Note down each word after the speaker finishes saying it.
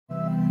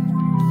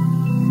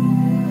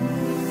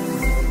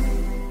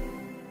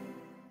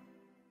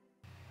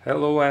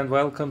Hello and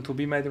welcome to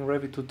Be Made in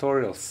Revit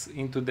tutorials.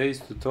 In today's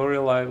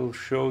tutorial I will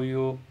show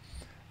you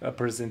a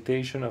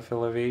presentation of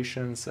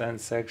elevations and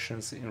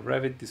sections in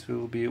Revit. This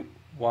will be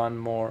one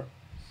more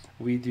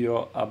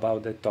video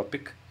about that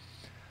topic.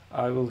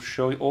 I will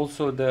show you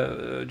also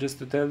just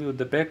to tell you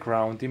the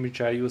background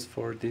image I use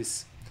for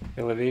this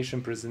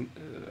elevation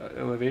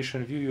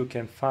view you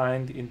can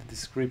find in the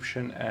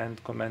description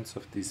and comments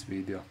of this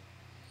video.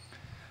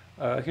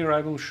 Here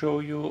I will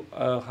show you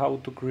how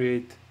to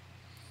create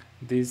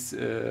this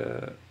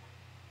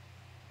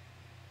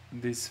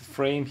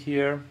frame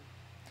here,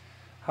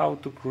 how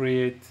to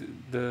create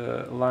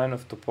the line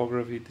of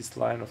topography, this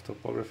line of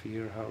topography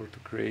here, how to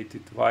create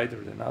it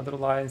wider than other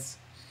lines,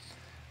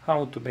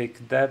 how to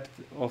make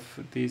depth of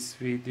this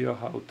video,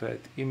 how to add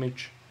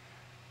image,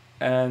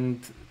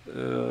 and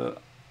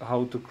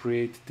how to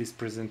create this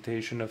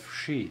presentation of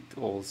sheet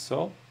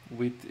also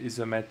with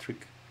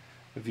isometric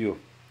view.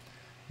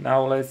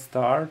 Now let's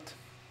start.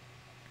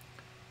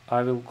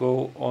 I will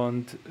go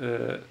on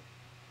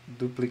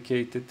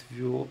duplicated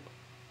view,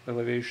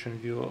 elevation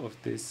view of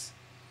this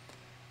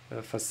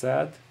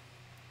facade,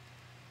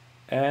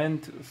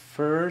 and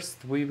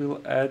first we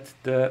will add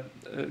the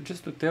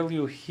just to tell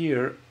you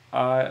here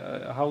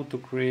how to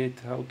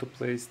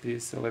place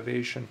these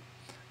elevation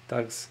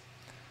tags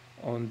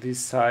on this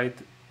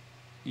side.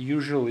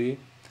 Usually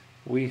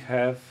we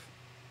have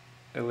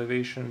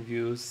elevation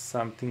views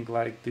something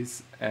like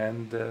this,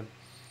 and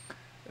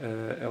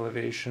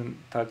elevation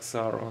tags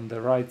are on the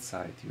right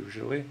side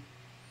usually.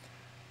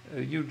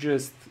 You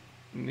just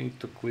need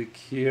to click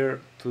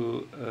here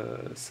to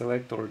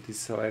select or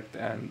deselect,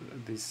 and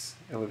this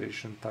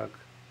elevation tag,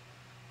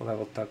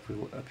 level tag,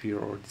 will appear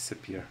or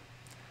disappear.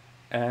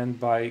 And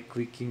by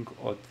clicking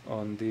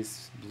on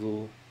this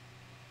blue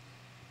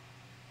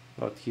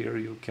dot here,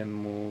 you can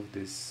move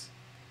this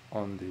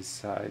on this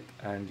side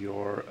and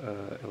your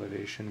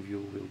elevation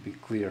view will be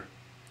clear.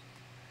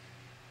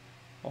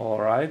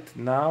 Alright,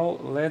 now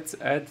let's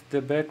add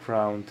the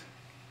background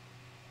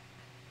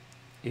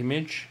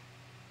image.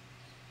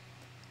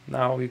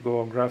 Now we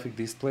go on graphic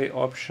display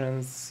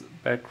options,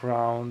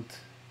 background.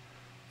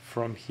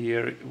 From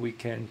here we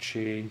can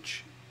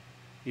change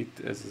it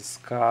as a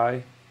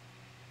sky.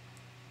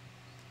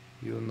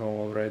 You know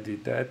already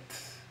that.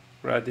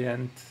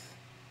 Gradient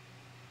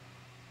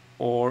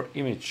or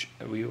image.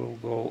 We will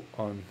go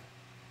on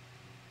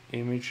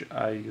image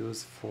I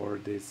use for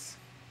this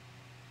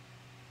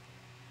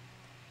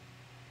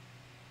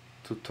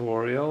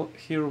tutorial.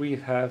 Here we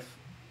have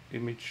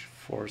image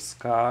for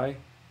sky.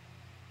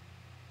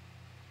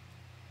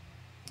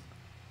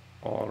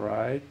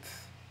 Alright,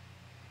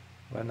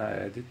 when I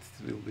edit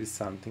it will be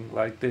something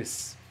like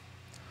this.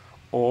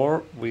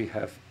 Or we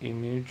have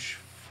image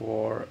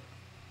for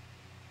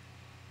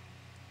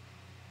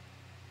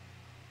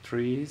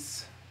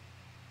trees.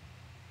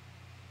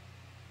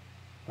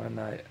 When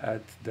I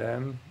add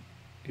them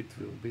it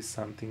will be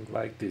something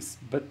like this.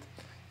 But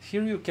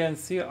here you can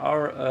see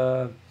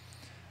our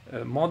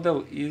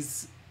model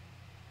is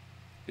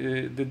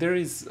there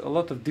is a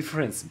lot of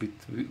difference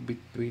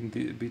between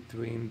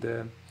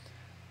the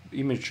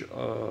image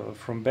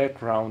from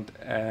background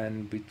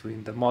and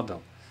between the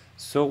model.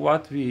 So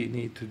what we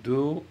need to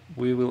do,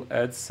 we will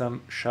add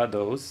some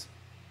shadows.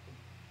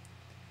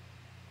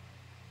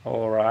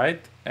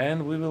 Alright,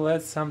 and we will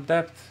add some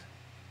depth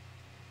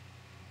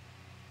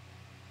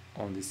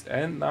on this.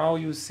 And now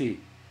you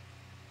see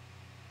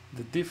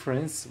the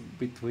difference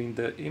between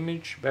the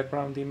image,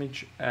 background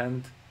image,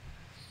 and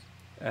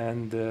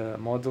the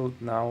model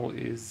now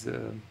is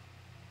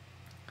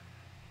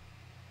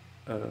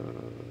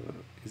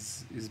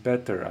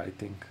better, I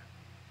think.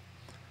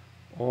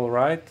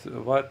 Alright,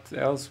 what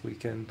else we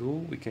can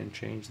do? We can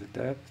change the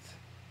depth.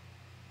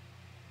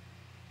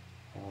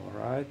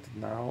 Alright,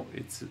 now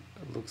it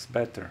looks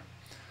better.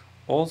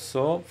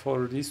 Also,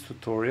 for this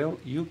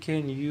tutorial you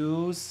can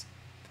use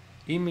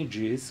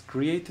images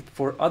created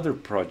for other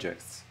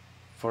projects.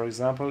 For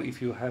example,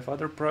 if you have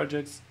other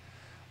projects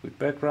with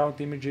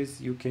background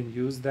images, you can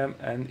use them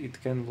and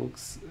it can look,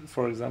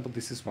 for example,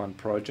 this is one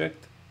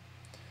project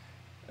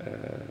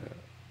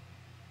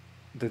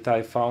that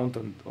I found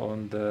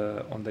on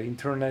the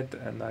internet,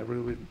 and I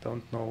really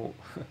don't know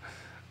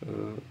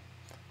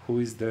who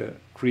is the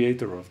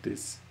creator of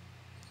this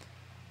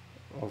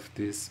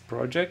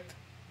project,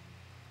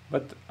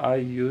 but I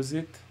use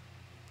it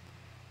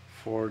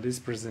for this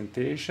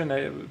presentation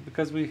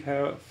because we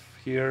have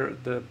here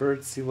the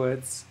bird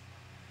silhouettes,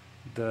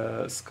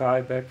 the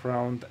sky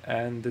background,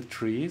 and the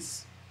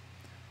trees.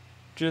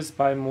 Just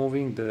by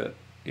moving the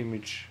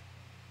image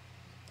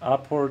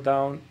up or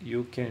down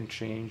you can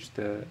change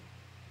the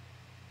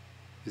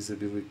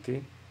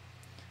visibility.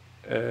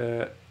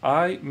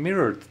 I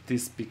mirrored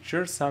this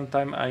picture.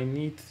 Sometimes I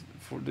need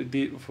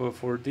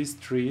for these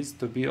trees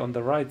to be on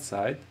the right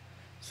side,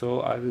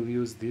 so I will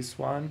use this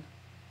one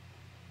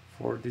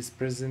for this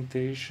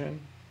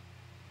presentation,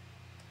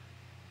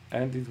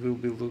 and it will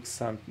look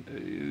something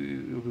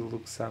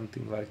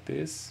like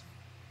this.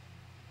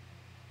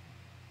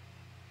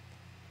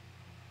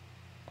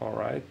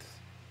 Alright,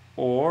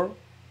 or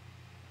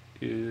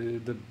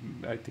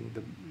I think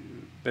the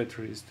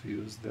better is to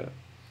use the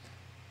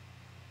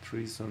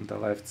trees on the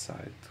left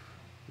side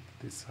of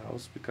this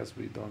house, because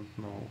we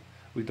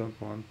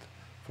don't want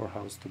for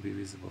house to be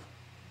visible.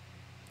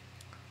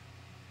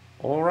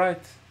 All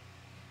right,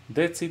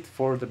 that's it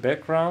for the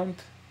background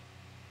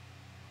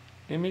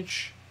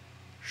image.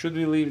 Should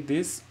we leave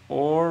this,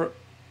 or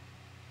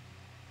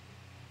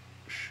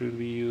should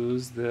we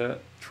use the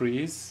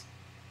trees?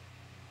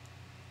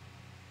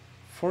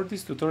 For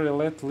this tutorial,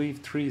 let's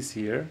leave trees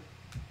here.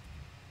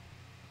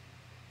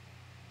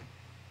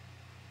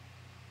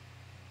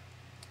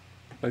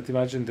 Let's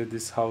imagine that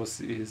this house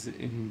is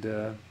in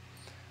the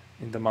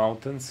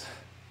mountains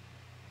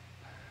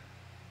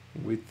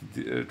with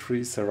the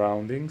tree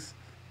surroundings.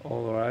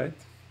 All right.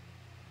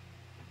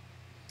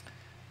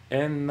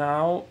 And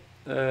now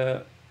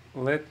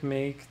let's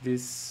make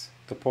this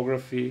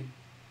topography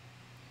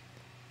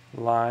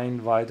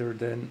line wider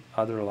than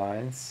other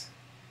lines.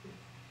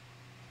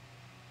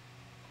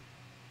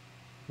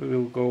 We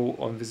will go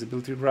on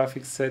visibility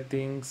graphics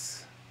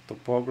settings,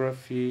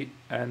 topography,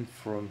 and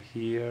from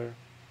here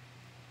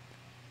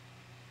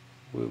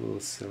we will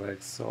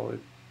select solid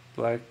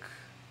black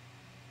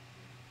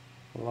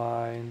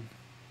line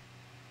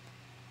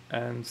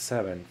and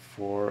 7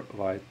 for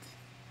white.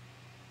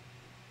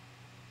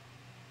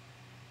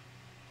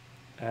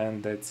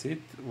 And that's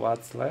it.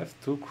 What's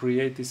left to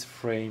create this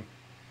frame?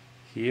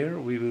 Here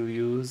we will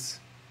use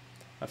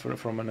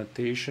from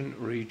annotation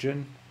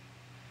region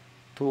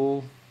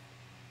tool,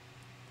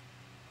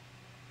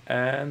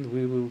 and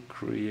we will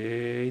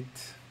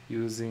create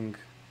using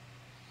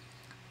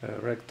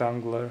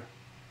rectangular.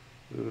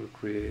 We will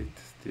create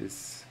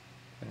this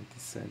 20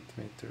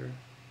 centimeter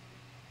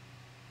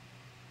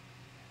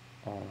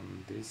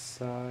on this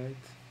side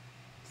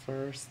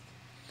first,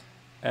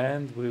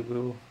 and we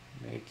will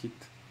make it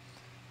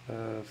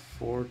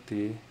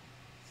 40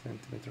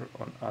 centimeter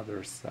on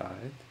other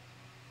side.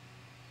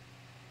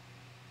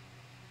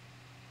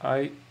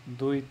 I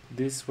do it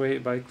this way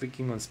by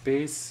clicking on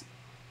space.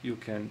 You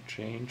can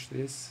change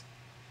this.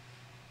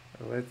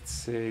 Let's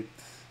say it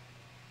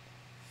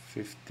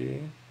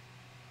 50.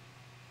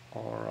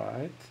 All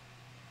right,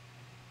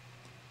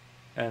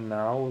 and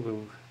now we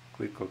will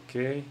click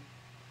OK.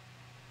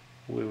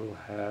 We will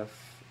have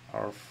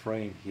our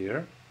frame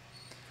here.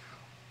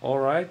 All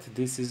right,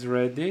 this is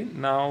ready.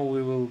 Now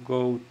we will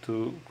go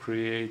to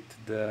create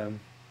the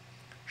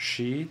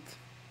sheet.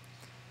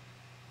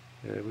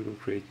 We will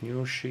create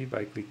new sheet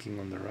by clicking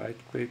on the right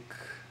click.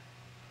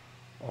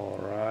 All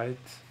right.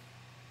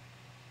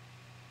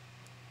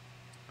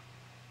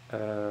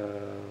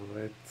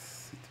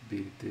 Let's it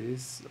be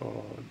this,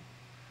 or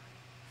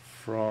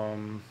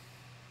from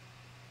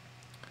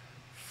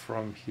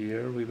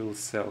here we will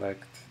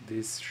select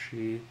this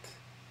sheet,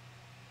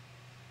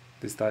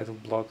 these title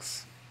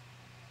blocks.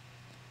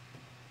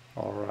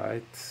 All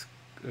right,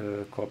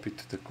 copy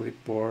to the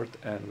clipboard,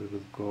 and we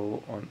will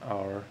go on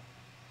our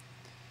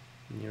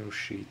new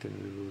sheet, and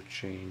we will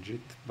change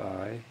it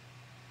by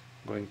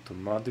going to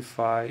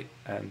modify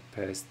and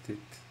paste it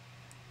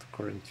to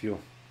current view.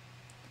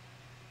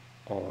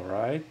 All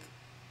right,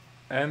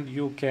 and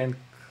you can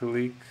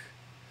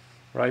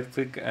right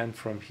click, and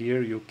from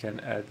here you can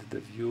add the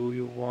view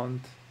you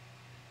want.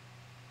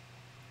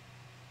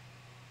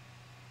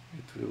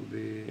 It will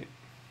be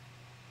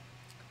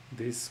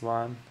this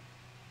one.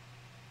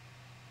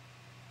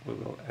 We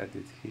will add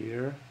it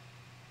here.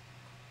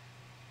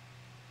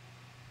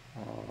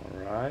 All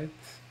right,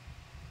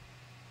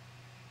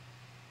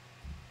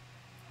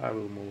 I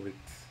will move it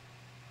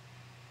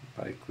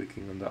by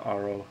clicking on the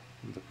arrow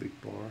on the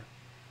clipboard.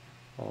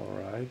 All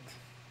right,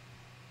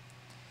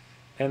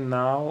 and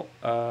now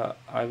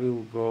I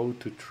will go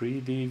to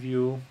 3D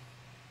view,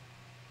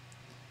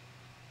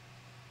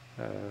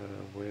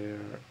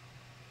 where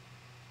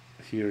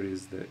here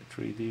is the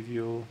 3D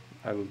view.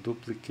 I will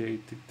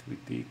duplicate it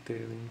with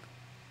detailing.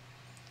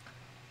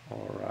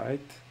 All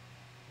right,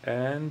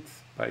 and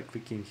by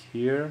clicking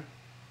here,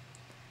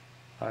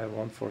 I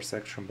want for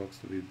section box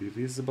to be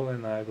visible,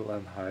 and I will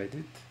unhide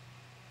it.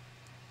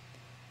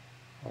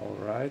 All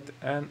right,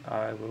 and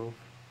I will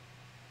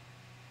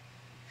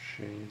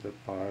change the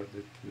part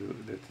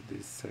that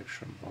this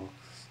section box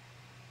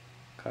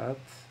cut.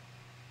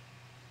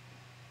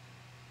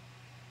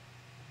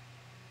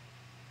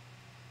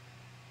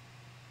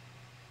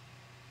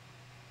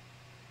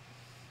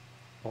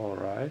 All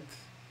right,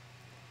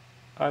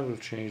 I will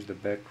change the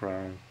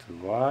background to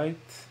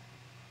white.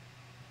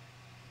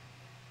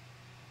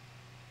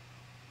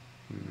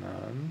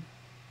 None.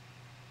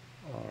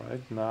 All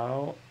right,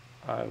 now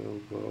I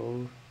will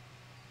go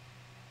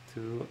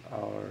to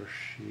our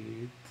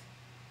sheet.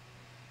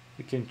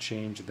 We can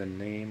change the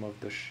name of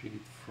the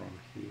sheet from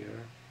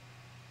here.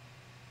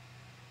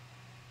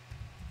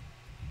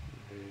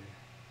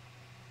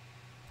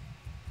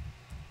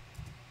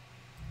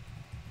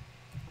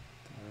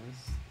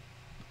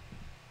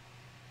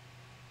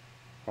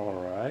 All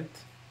right,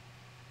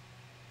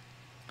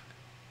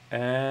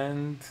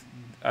 and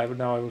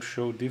now I will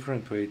show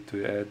different way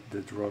to add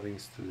the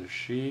drawings to the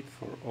sheet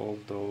for all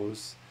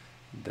those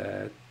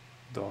that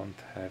don't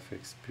have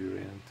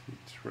experience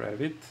with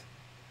Revit.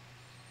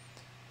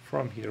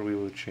 From here we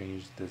will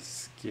change the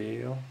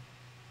scale.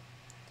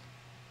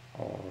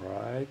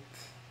 Alright.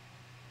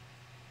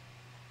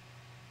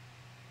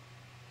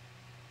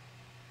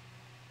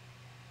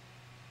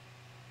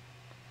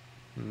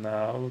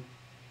 Now,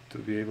 to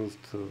be able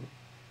to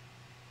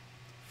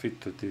fit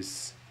to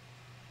this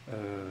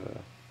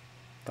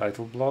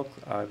title block,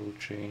 I will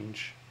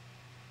change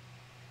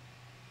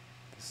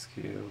the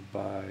scale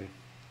by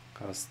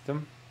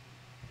custom,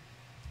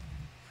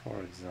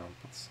 for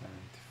example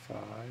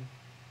 75,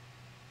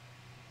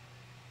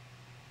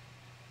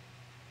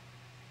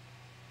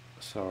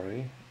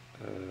 sorry,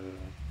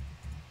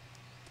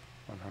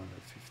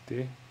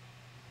 150.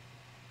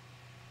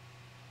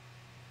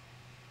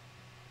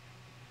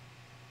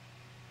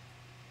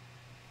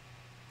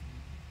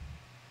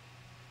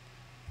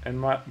 And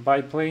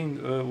by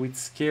playing with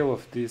scale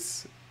of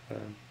this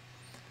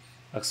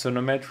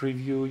axonometry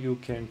view, you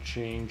can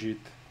change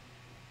it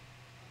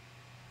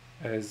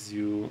as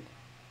you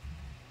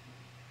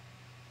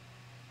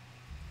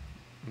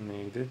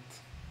need it.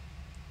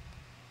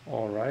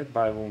 Alright,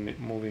 by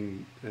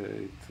moving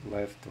it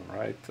left or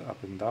right,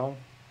 up and down,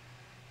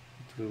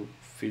 it will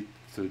fit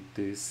to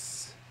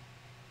this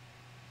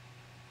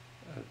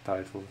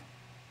title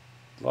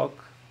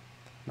block.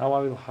 Now I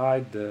will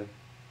hide the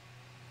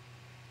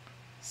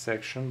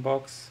section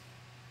box,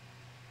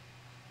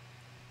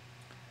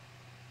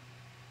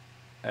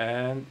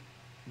 and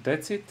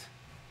that's it.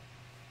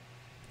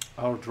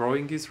 Our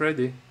drawing is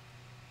ready.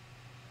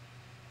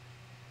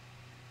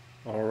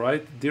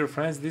 Alright, dear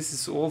friends, this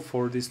is all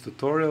for this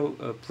tutorial.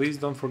 Please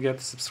don't forget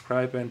to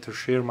subscribe and to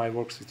share my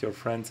works with your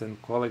friends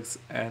and colleagues,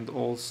 and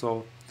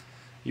also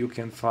you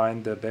can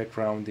find the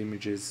background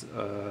images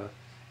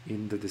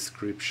in the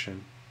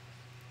description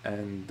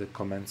and the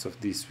comments of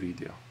this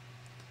video.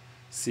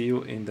 See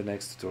you in the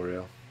next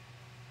tutorial.